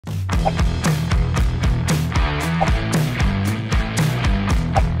Welcome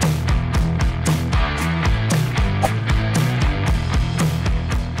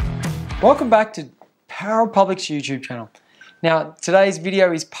back to Power Public's YouTube channel. Now, today's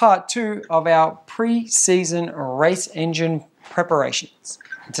video is part 2 of our pre-season race engine preparations.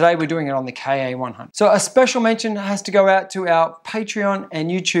 And today we're doing it on the KA100. So a special mention has to go out to our Patreon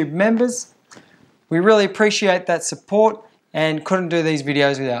and YouTube members. We really appreciate that support and couldn't do these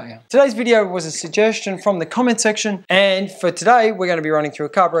videos without you. Today's video was a suggestion from the comment section, and for today we're going to be running through a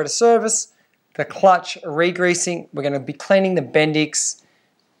carburetor service, the clutch re-greasing, we're going to be cleaning the Bendix,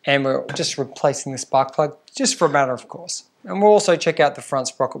 and we're just replacing the spark plug, just for a matter of course. And we'll also check out the front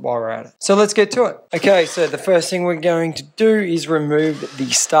sprocket while we're at it. So let's get to it. Okay, so the first thing we're going to do is remove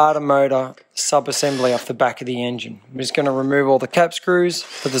the starter motor sub-assembly off the back of the engine. We're just going to remove all the cap screws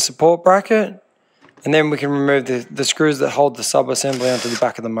for the support bracket, and then we can remove the screws that hold the sub-assembly onto the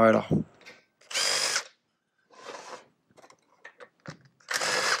back of the motor.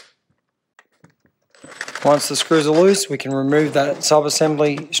 Once the screws are loose, we can remove that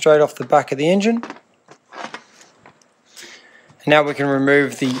sub-assembly straight off the back of the engine. And now we can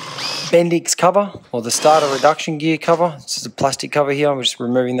remove the Bendix cover, or the starter reduction gear cover. This is a plastic cover here. We're just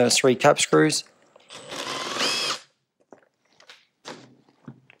removing those 3 cap screws.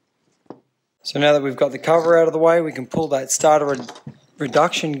 So now that we've got the cover out of the way, we can pull that starter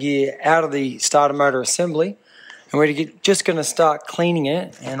reduction gear out of the starter motor assembly. And we're just going to start cleaning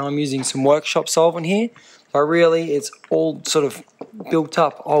it, and I'm using some workshop solvent here, but really it's all sort of built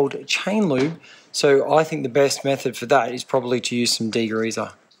up old chain lube, so I think the best method for that is probably to use some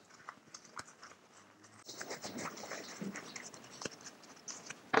degreaser.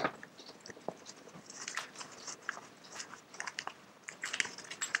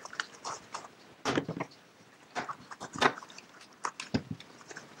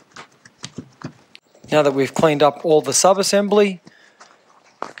 Now that we've cleaned up all the sub-assembly,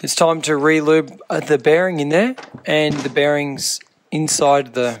 it's time to re-lube the bearing in there, and the bearings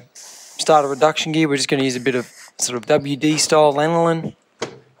inside the starter reduction gear. We're just going to use a bit of sort of WD style lanolin,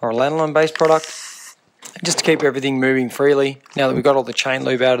 or a lanolin based product, just to keep everything moving freely. Now that we've got all the chain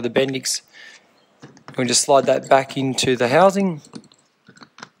lube out of the Bendix, we'll just slide that back into the housing,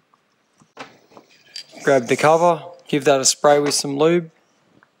 grab the cover, give that a spray with some lube,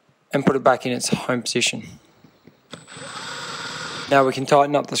 and put it back in its home position. Now we can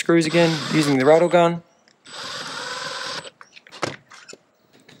tighten up the screws again using the rattle gun,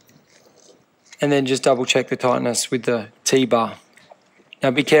 and then just double check the tightness with the T-bar.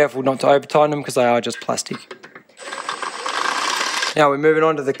 Now be careful not to over tighten them because they are just plastic. Now we're moving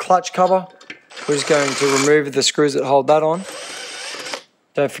on to the clutch cover. We're just going to remove the screws that hold that on.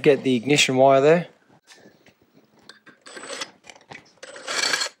 Don't forget the ignition wire there.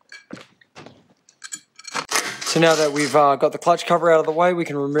 So now that we've got the clutch cover out of the way, we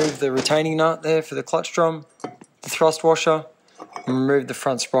can remove the retaining nut there for the clutch drum, the thrust washer, and remove the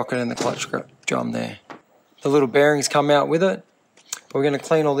front sprocket and the clutch drum there. The little bearings come out with it, but we're going to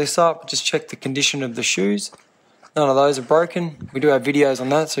clean all this up, just check the condition of the shoes. None of those are broken. We do have videos on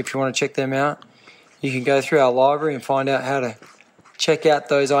that, so if you want to check them out, you can go through our library and find out how to check out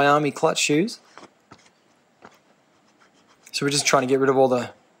those IAME clutch shoes. So we're just trying to get rid of all the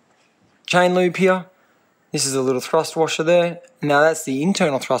chain lube here. This is a little thrust washer there. Now that's the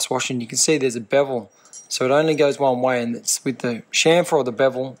internal thrust washer, and you can see there's a bevel. So it only goes one way, and it's with the chamfer or the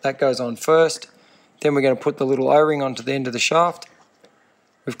bevel, that goes on first. Then we're going to put the little O-ring onto the end of the shaft.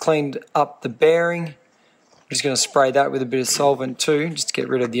 We've cleaned up the bearing. We're just going to spray that with a bit of solvent too, just to get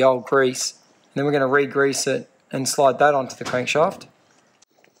rid of the old grease. And then we're going to re-grease it and slide that onto the crankshaft.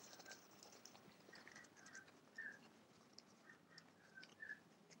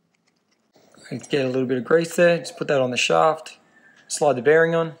 Get a little bit of grease there, just put that on the shaft, slide the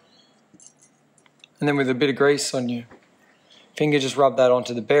bearing on, and then with a bit of grease on your finger, just rub that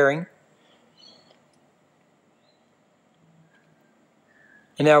onto the bearing.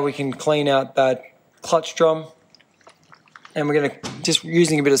 And now we can clean out that clutch drum, and we're going to, just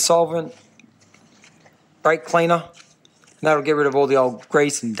using a bit of solvent, brake cleaner, and that'll get rid of all the old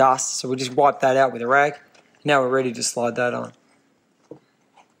grease and dust, so we'll just wipe that out with a rag. Now we're ready to slide that on.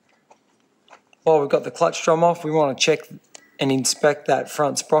 While we've got the clutch drum off, we want to check and inspect that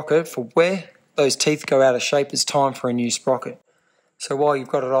front sprocket for where those teeth go out of shape. It's time for a new sprocket. So while you've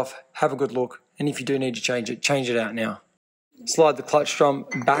got it off, have a good look, and if you do need to change it out now. Slide the clutch drum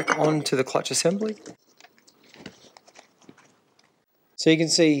back onto the clutch assembly. So you can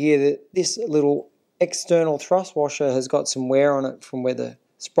see here that this little external thrust washer has got some wear on it from where the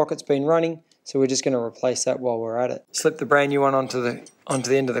sprocket's been running. So we're just going to replace that while we're at it. Slip the brand new one onto the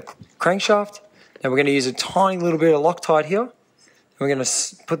end of the crankshaft. Now we're going to use a tiny little bit of Loctite here. We're going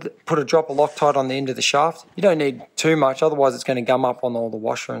to put a drop of Loctite on the end of the shaft. You don't need too much, otherwise it's going to gum up on all the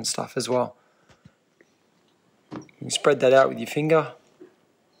washer and stuff as well. You spread that out with your finger,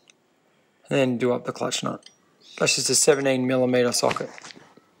 and then do up the clutch nut. That's just a 17mm socket.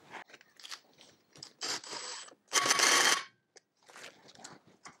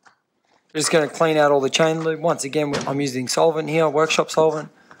 We're just going to clean out all the chain lube. Once again, I'm using solvent here, workshop solvent,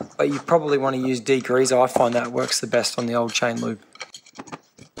 but you probably want to use degreaser. I find that works the best on the old chain lube.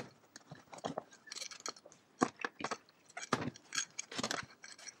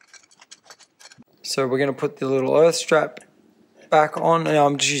 So we're going to put the little earth strap back on. Now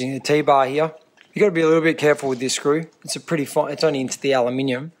I'm just using the T-bar here. You've got to be a little bit careful with this screw. It's a pretty fine, it's only into the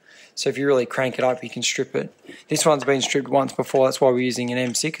aluminium. So if you really crank it up, you can strip it. This one's been stripped once before, that's why we're using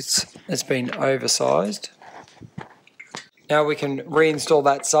an M6. It's been oversized. Now we can reinstall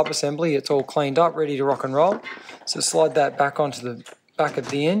that sub-assembly. It's all cleaned up, ready to rock and roll. So slide that back onto the back of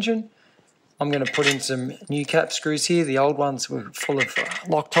the engine. I'm going to put in some new cap screws here. The old ones were full of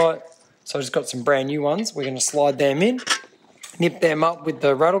Loctite. So I just got some brand new ones. We're going to slide them in, nip them up with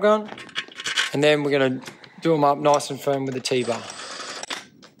the rattle gun, and then we're going to do them up nice and firm with the T-bar.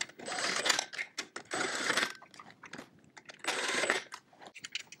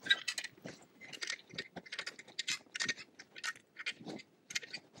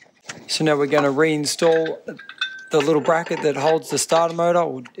 So now we're going to reinstall the little bracket that holds the starter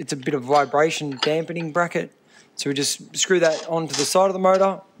motor. It's a bit of vibration dampening bracket. So we just screw that onto the side of the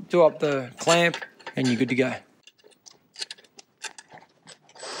motor, do up the clamp, and you're good to go.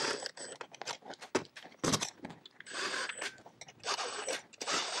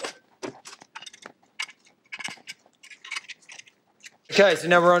 Okay, so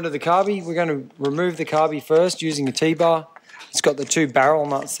now we're onto the carby. We're going to remove the carby first using a T-bar. It's got the two barrel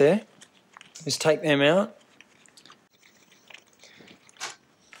nuts there. Just take them out.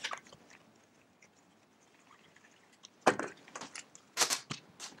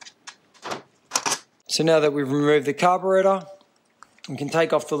 So now that we've removed the carburetor, we can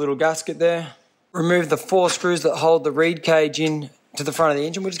take off the little gasket there. Remove the 4 screws that hold the reed cage in to the front of the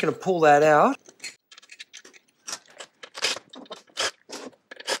engine. We're just going to pull that out.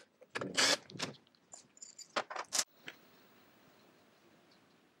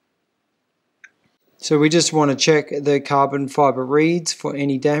 So we just want to check the carbon fibre reeds for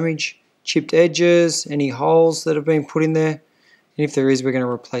any damage, chipped edges, any holes that have been put in there. And if there is, we're going to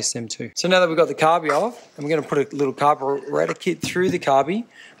replace them too. So now that we've got the carby off, and we're going to put a little carburetor kit through the carby,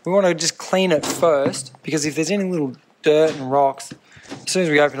 we want to just clean it first, because if there's any little dirt and rocks, as soon as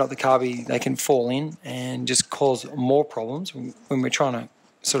we open up the carby, they can fall in and just cause more problems when we're trying to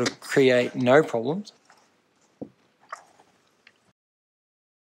sort of create no problems.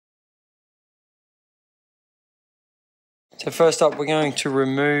 So first up, we're going to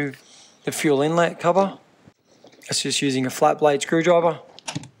remove the fuel inlet cover. That's just using a flat blade screwdriver.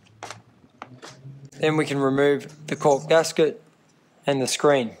 Then we can remove the cork gasket and the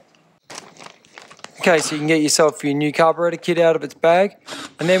screen. Okay, so you can get yourself your new carburetor kit out of its bag.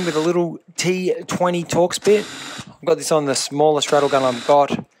 And then with a little T20 Torx bit, I've got this on the smallest rattle gun I've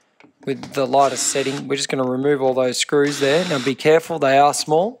got with the lightest setting. We're just going to remove all those screws there. Now be careful, they are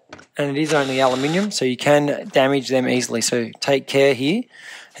small and it is only aluminium, so you can damage them easily. So take care here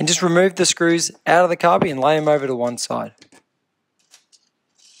and just remove the screws out of the carby and lay them over to one side.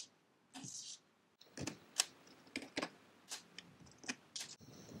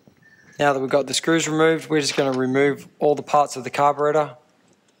 Now that we've got the screws removed, we're just going to remove all the parts of the carburetor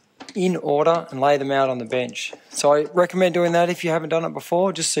in order and lay them out on the bench. So I recommend doing that if you haven't done it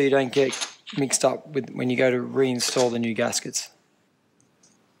before, just so you don't get mixed up with when you go to reinstall the new gaskets.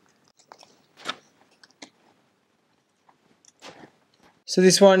 So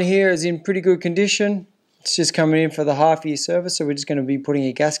this one here is in pretty good condition. It's just coming in for the half-year service, so we're just going to be putting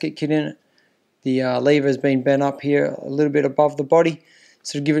a gasket kit in it. The lever has been bent up here a little bit above the body,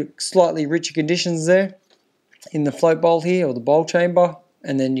 so to give it slightly richer conditions there in the float bowl here, or the bowl chamber.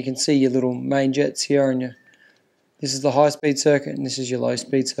 And then you can see your little main jets here, and this is the high-speed circuit, and this is your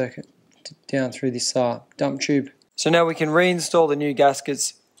low-speed circuit down through this dump tube. So now we can reinstall the new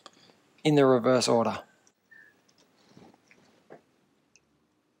gaskets in the reverse order.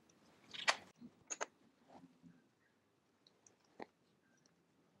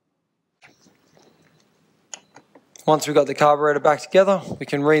 Once we've got the carburetor back together, we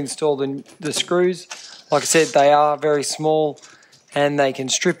can reinstall the screws. Like I said, they are very small and they can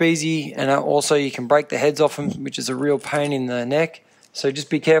strip easy, and also you can break the heads off them, which is a real pain in the neck. So just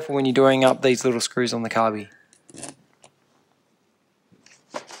be careful when you're doing up these little screws on the carby.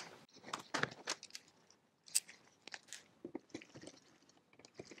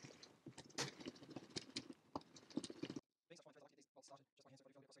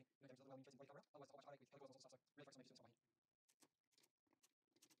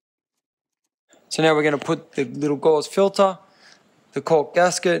 So now we're going to put the little gauze filter, the cork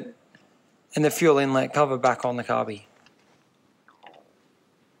gasket, and the fuel inlet cover back on the carby.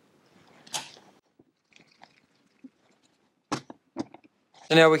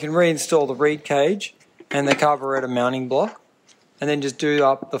 So now we can reinstall the reed cage and the carburetor mounting block, and then just do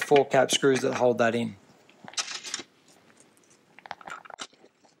up the 4 cap screws that hold that in.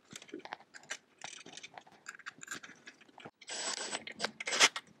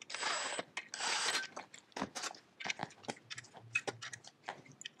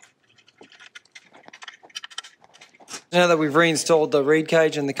 Now that we've reinstalled the reed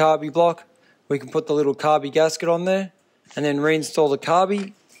cage and the carby block, we can put the little carby gasket on there and then reinstall the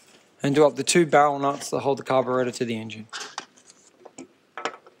carby and do up the 2 barrel nuts that hold the carburetor to the engine.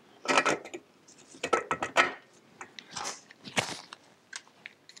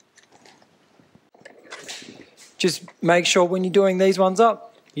 Just make sure when you're doing these ones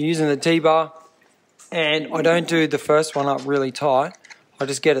up, you're using the T-bar, and I don't do the first one up really tight. I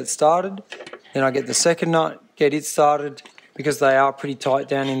just get it started, then I get the second nut, get it started, because they are pretty tight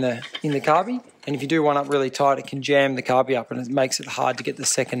down in the carby, and if you do one up really tight, it can jam the carby up and it makes it hard to get the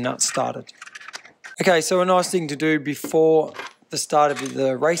second nut started. Okay, so a nice thing to do before the start of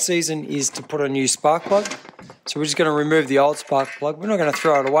the race season is to put a new spark plug. So we're just going to remove the old spark plug. We're not going to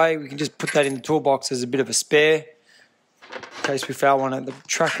throw it away. We can just put that in the toolbox as a bit of a spare in case we found one at the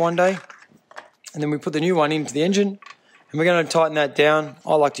track one day. And then we put the new one into the engine and we're going to tighten that down.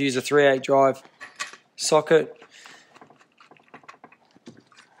 I like to use a 3/8 drive socket.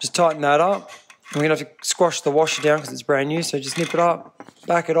 Just tighten that up. And we're going to have to squash the washer down because it's brand new. So just nip it up,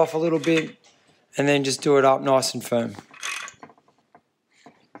 back it off a little bit, and then just do it up nice and firm.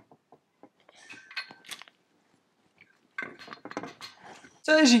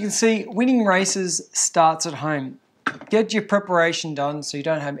 So as you can see, winning races starts at home. Get your preparation done so you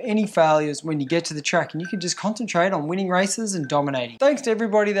don't have any failures when you get to the track, and you can just concentrate on winning races and dominating. Thanks to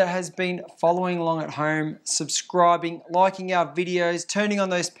everybody that has been following along at home, subscribing, liking our videos, turning on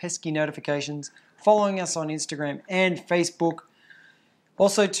those pesky notifications, following us on Instagram and Facebook.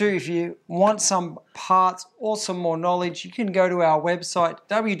 Also too, if you want some parts or some more knowledge, you can go to our website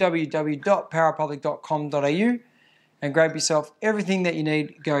www.parapublic.com.au and grab yourself everything that you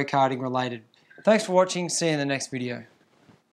need go-karting related. Thanks for watching. See you in the next video.